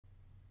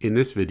In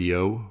this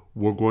video,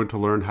 we're going to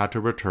learn how to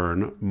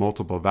return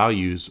multiple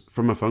values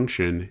from a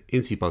function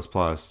in C++.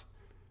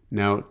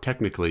 Now,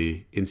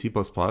 technically, in C++,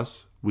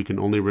 we can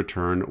only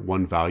return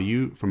one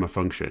value from a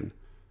function,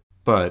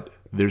 but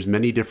there's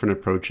many different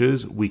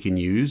approaches we can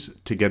use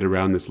to get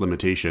around this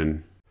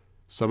limitation.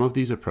 Some of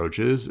these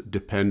approaches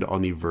depend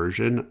on the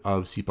version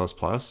of C++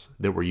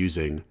 that we're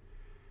using.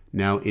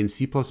 Now, in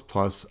C++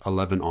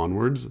 11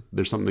 onwards,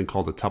 there's something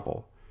called a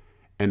tuple.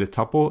 And a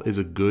tuple is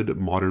a good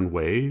modern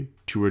way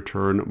to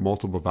return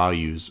multiple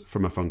values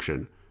from a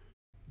function.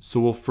 So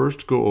we'll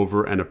first go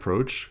over an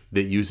approach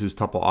that uses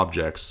tuple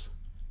objects.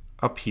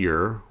 Up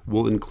here,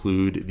 we'll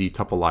include the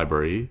tuple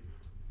library,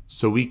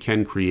 so we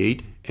can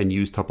create and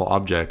use tuple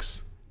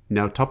objects.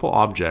 Now, tuple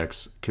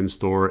objects can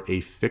store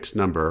a fixed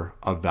number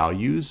of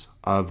values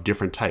of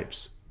different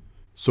types.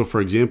 So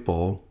for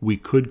example, we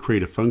could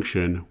create a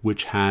function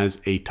which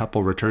has a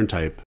tuple return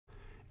type,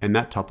 and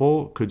that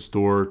tuple could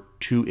store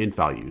two int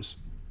values.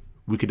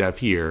 We could have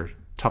here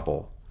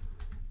tuple,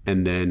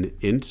 and then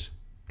int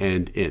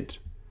and int.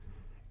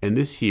 And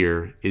this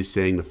here is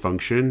saying the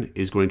function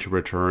is going to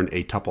return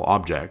a tuple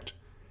object,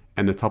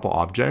 and the tuple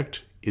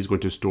object is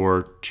going to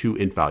store two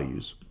int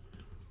values.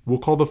 We'll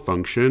call the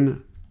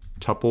function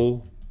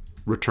tuple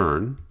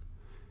return,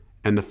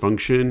 and the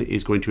function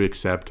is going to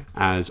accept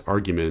as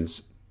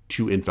arguments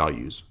two int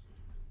values.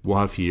 We'll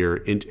have here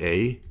int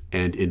a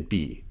and int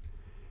b.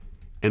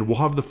 And we'll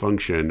have the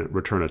function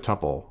return a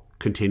tuple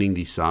containing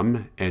the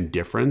sum and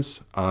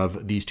difference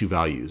of these two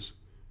values.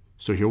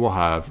 So here we'll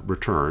have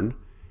return,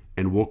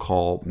 and we'll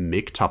call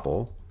make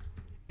tuple,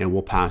 and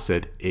we'll pass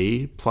it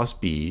a plus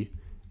b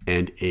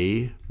and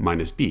a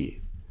minus b.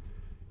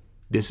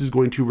 This is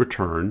going to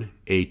return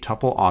a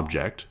tuple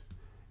object,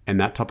 and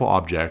that tuple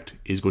object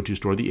is going to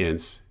store the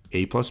ints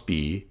a plus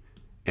b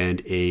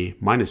and a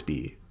minus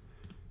b.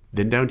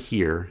 Then down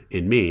here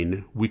in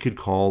main, we could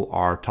call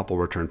our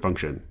tuple return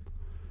function.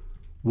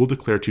 We'll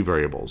declare two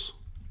variables.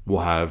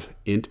 We'll have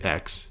int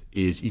x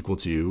is equal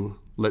to,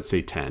 let's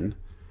say 10,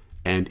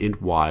 and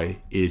int y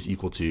is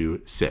equal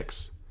to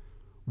 6.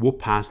 We'll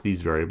pass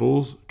these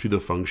variables to the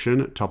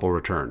function tuple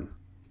return.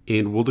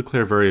 And we'll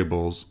declare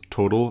variables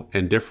total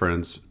and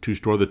difference to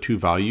store the two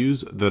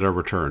values that are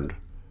returned.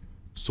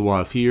 So we'll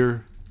have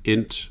here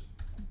int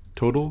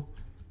total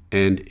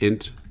and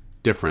int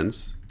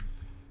difference.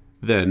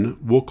 Then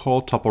we'll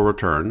call tuple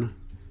return,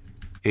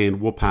 and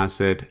we'll pass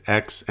it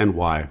x and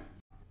y.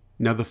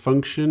 Now the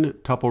function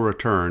tuple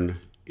return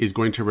is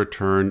going to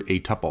return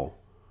a tuple.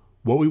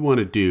 What we want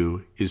to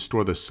do is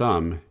store the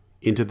sum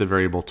into the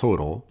variable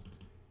total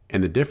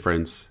and the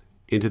difference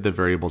into the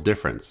variable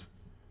difference.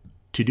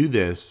 To do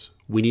this,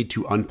 we need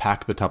to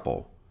unpack the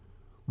tuple.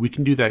 We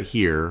can do that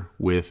here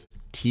with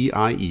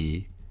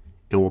TIE,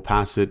 and we'll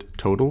pass it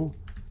total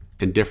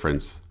and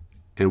difference,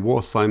 and we'll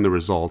assign the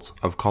result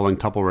of calling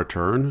tuple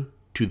return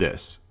to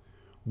this.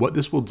 What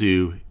this will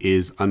do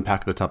is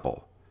unpack the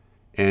tuple,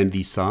 and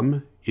the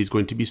sum is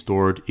going to be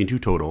stored into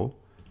total,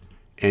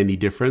 and the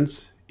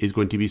difference is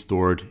going to be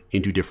stored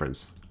into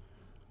difference.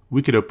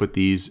 We could output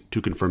these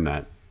to confirm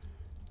that.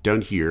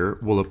 Down here,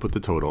 we'll output the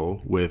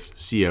total with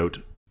cout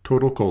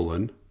total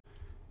colon,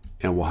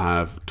 and we'll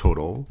have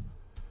total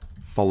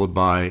followed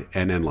by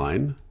an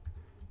line,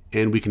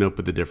 and we can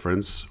output the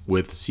difference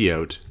with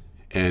cout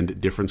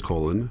and difference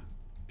colon,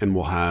 and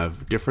we'll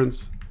have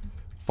difference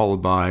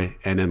followed by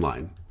an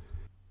line.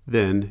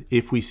 Then,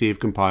 if we save,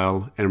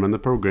 compile, and run the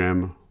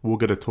program, we'll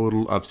get a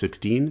total of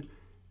 16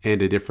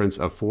 and a difference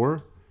of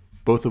 4,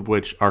 both of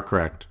which are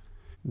correct.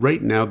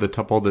 Right now, the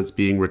tuple that's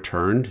being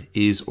returned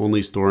is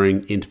only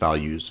storing int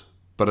values,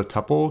 but a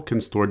tuple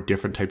can store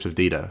different types of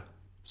data.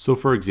 So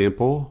for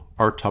example,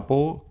 our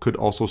tuple could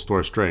also store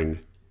a string.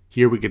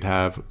 Here we could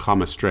have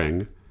comma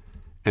string,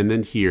 and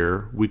then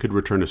here we could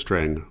return a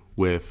string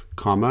with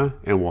comma,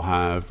 and we'll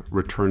have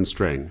return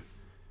string.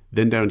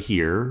 Then down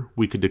here,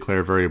 we could declare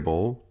a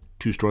variable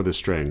to store the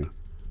string.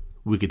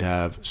 We could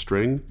have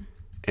string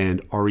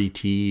and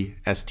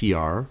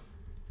retstr.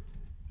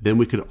 Then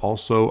we could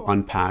also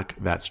unpack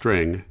that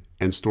string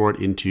and store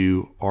it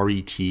into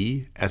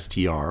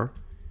retstr,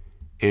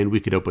 and we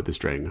could output the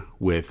string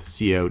with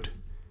cout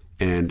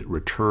and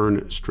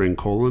return string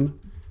colon,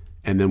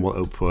 and then we'll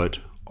output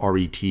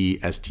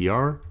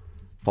retstr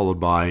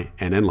followed by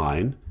an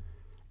line.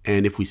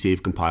 And if we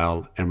save,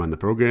 compile, and run the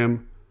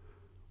program,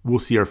 we'll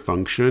see our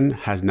function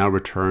has now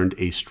returned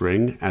a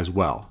string as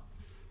well.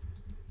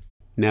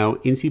 Now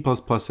in C++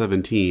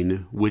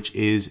 17, which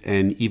is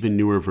an even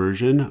newer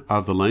version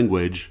of the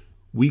language,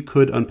 we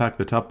could unpack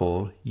the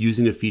tuple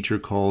using a feature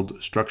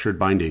called structured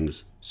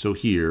bindings. So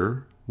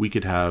here we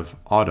could have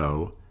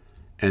auto,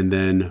 and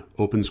then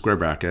open square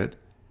bracket,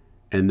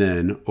 and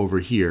then over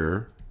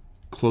here,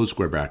 close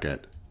square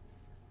bracket.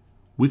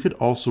 We could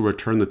also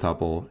return the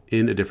tuple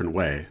in a different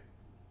way.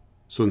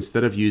 So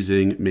instead of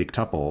using make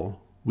tuple,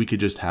 we could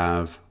just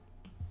have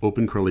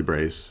open curly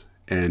brace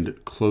and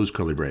close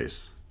curly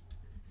brace.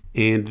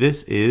 And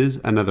this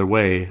is another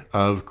way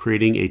of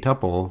creating a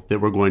tuple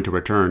that we're going to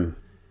return.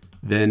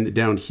 Then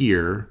down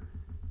here,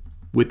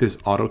 with this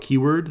auto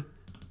keyword,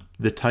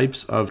 The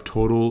types of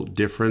total,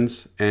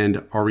 difference, and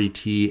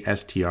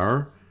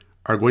ret_str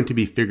are going to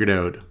be figured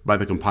out by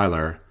the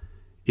compiler.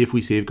 If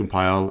we save,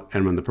 compile,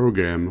 and run the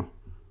program,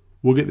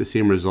 we'll get the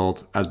same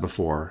result as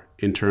before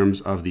in terms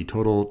of the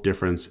total,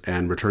 difference,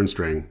 and return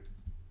string.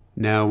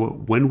 Now,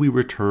 when we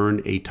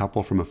return a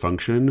tuple from a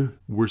function,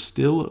 we're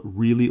still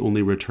really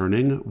only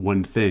returning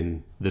one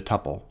thing, the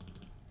tuple.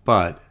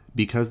 But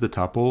because the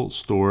tuple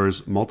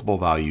stores multiple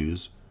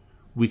values,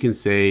 we can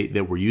say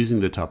that we're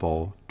using the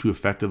tuple to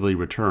effectively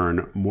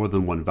return more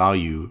than one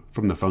value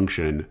from the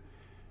function.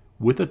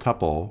 With a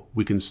tuple,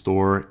 we can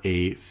store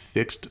a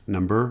fixed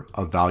number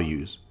of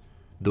values.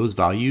 Those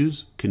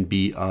values can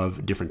be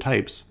of different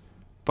types,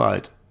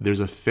 but there's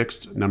a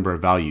fixed number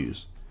of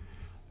values.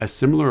 A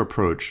similar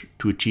approach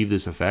to achieve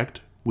this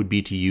effect would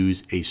be to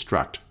use a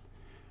struct.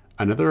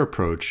 Another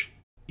approach,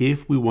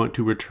 if we want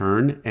to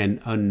return an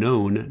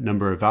unknown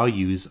number of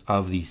values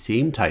of the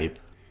same type,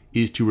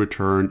 is to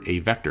return a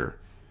vector.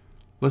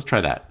 Let's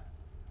try that.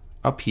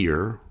 Up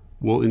here,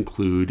 we'll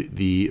include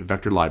the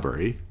vector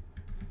library.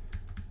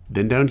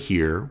 Then down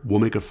here, we'll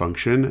make a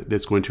function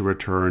that's going to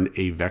return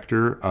a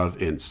vector of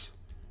ints.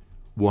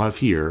 We'll have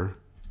here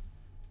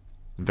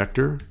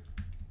vector,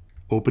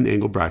 open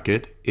angle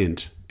bracket,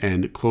 int,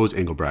 and close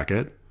angle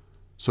bracket.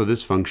 So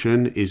this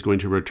function is going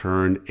to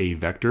return a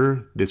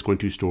vector that's going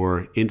to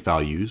store int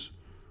values.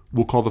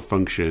 We'll call the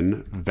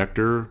function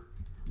vector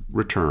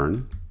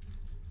return.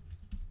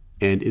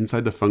 And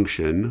inside the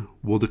function,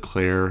 we'll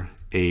declare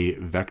a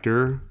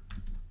vector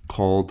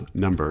called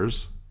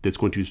numbers that's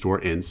going to store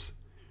ints.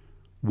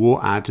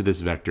 We'll add to this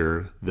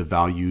vector the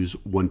values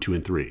 1, 2,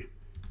 and 3.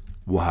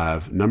 We'll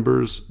have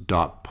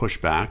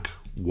numbers.pushback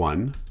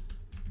 1,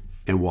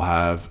 and we'll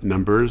have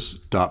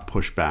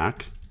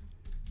numbers.pushback,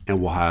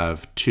 and we'll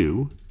have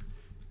 2,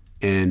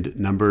 and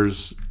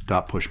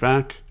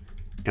numbers.pushback,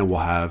 and we'll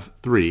have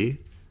 3.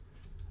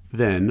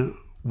 Then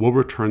we'll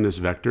return this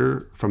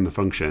vector from the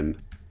function.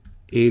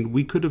 And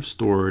we could have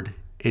stored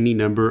any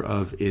number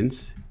of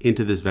ints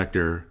into this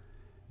vector.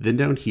 Then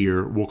down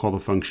here, we'll call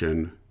the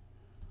function.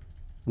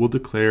 We'll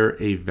declare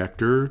a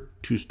vector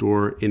to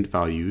store int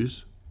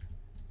values,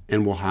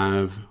 and we'll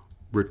have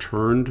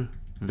returned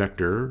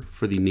vector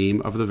for the name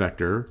of the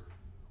vector.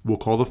 We'll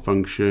call the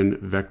function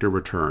vector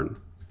return.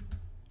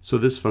 So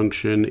this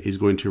function is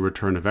going to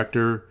return a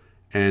vector,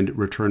 and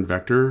return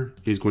vector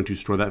is going to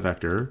store that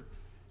vector.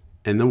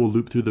 And then we'll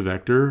loop through the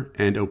vector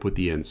and output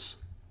the ints.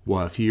 We'll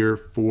have here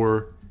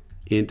for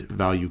int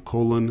value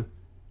colon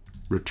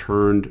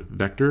returned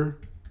vector,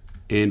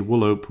 and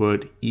we'll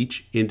output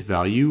each int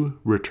value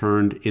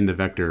returned in the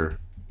vector.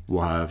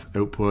 We'll have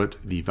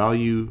output the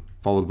value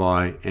followed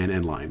by an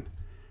end line.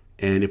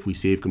 And if we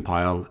save,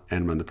 compile,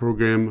 and run the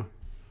program,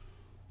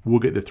 we'll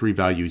get the 3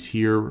 values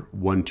here,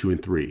 1, 2,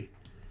 and 3.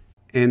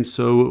 And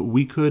so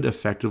we could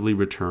effectively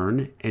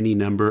return any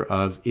number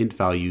of int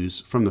values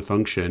from the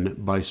function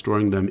by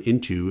storing them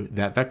into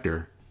that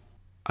vector.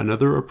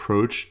 Another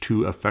approach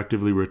to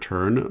effectively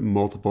return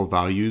multiple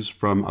values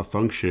from a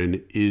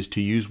function is to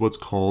use what's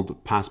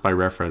called pass by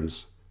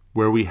reference,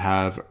 where we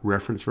have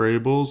reference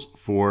variables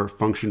for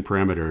function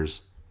parameters.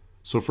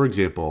 So for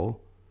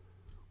example,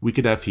 we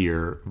could have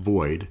here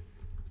void,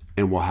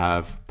 and we'll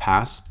have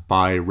pass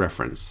by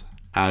reference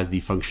as the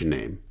function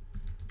name.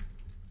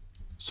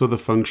 So the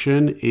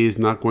function is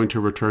not going to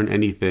return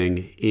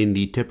anything in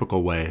the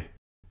typical way.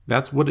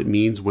 That's what it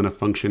means when a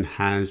function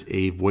has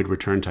a void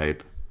return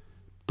type.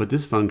 But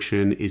this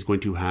function is going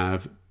to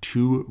have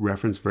 2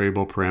 reference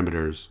variable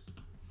parameters.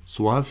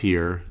 So we'll have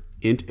here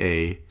int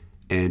a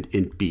and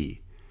int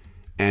b.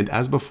 And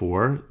as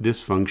before, this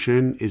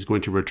function is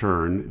going to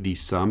return the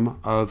sum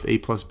of a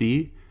plus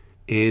b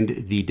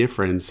and the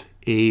difference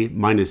a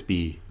minus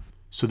b.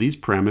 So these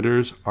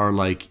parameters are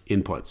like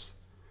inputs.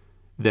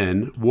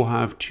 Then we'll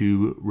have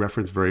 2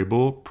 reference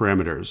variable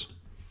parameters.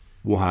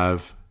 We'll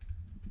have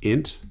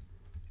int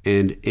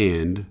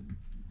and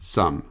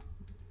sum,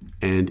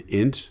 and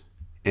int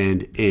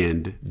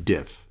and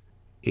diff.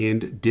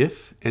 And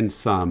diff and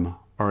sum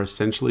are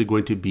essentially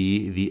going to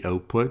be the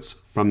outputs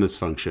from this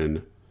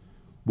function.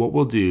 What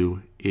we'll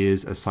do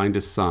is assign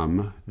to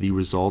sum the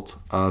result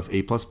of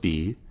a plus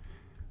b,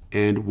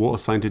 and we'll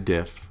assign to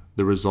diff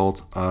the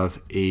result of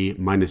a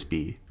minus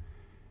b.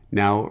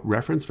 Now,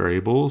 reference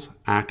variables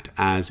act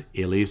as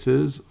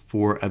aliases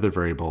for other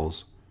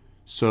variables.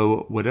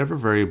 So whatever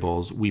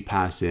variables we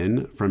pass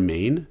in from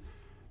main,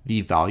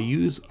 the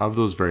values of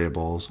those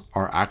variables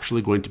are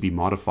actually going to be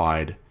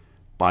modified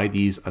by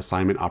these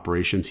assignment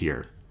operations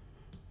here.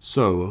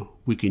 So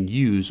we can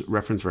use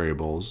reference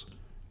variables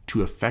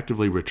to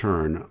effectively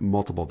return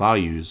multiple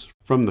values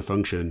from the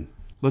function.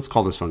 Let's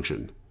call this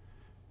function.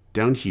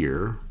 Down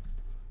here,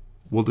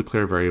 we'll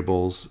declare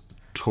variables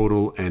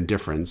total and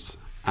difference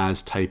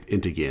as type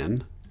int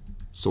again.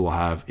 So we'll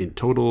have int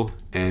total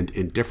and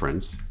int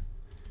difference.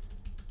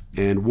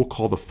 And we'll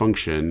call the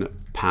function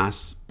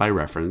pass by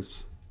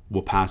reference.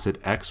 We'll pass it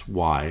x,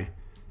 y,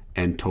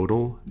 and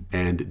total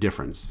and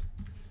difference.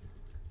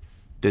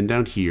 Then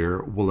down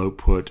here, we'll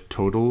output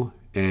total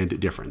and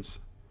difference.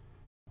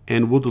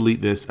 And we'll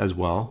delete this as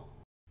well.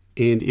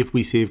 And if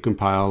we save,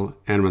 compile,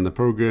 and run the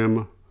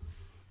program,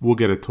 we'll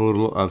get a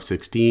total of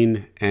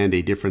 16 and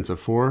a difference of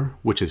 4,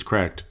 which is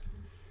correct.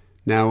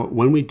 Now,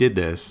 when we did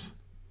this,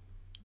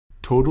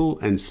 total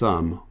and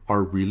sum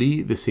are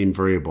really the same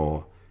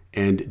variable,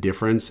 and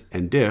difference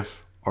and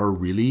diff are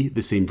really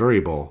the same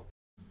variable.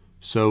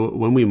 So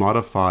when we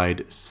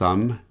modified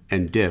sum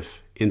and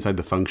diff inside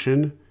the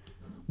function,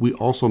 we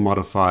also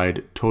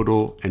modified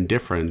total and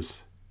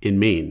difference in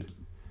main.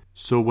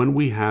 So when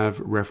we have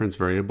reference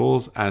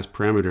variables as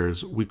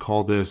parameters, we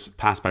call this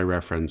pass by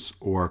reference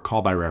or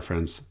call by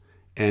reference.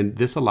 And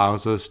this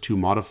allows us to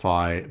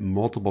modify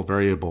multiple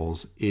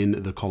variables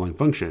in the calling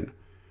function,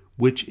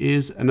 which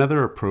is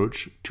another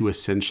approach to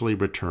essentially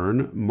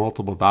return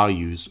multiple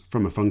values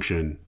from a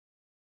function.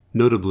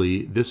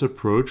 Notably, this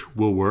approach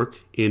will work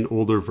in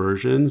older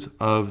versions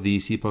of the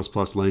C++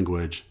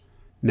 language.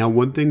 Now,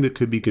 one thing that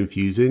could be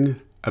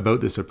confusing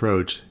about this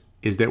approach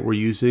is that we're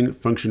using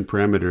function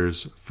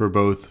parameters for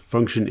both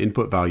function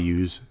input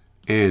values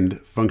and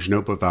function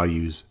output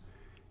values.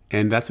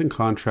 And that's in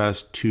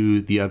contrast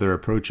to the other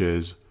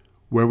approaches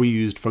where we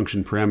used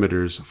function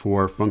parameters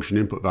for function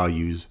input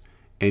values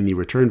and the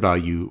return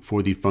value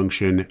for the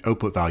function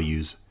output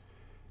values.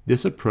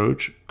 This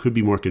approach could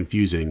be more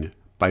confusing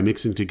by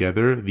mixing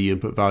together the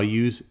input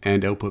values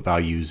and output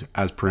values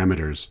as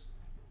parameters.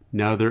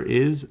 Now there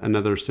is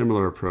another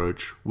similar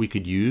approach we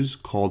could use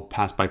called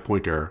pass by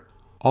pointer.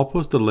 I'll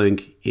post a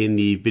link in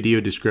the video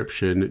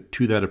description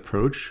to that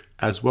approach,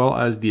 as well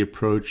as the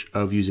approach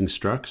of using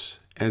structs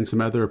and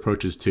some other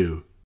approaches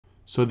too.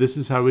 So this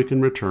is how we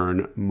can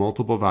return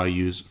multiple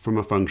values from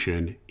a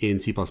function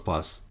in C++.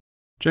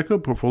 Check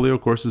out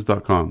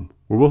portfoliocourses.com,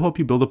 where we'll help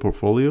you build a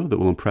portfolio that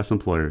will impress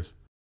employers.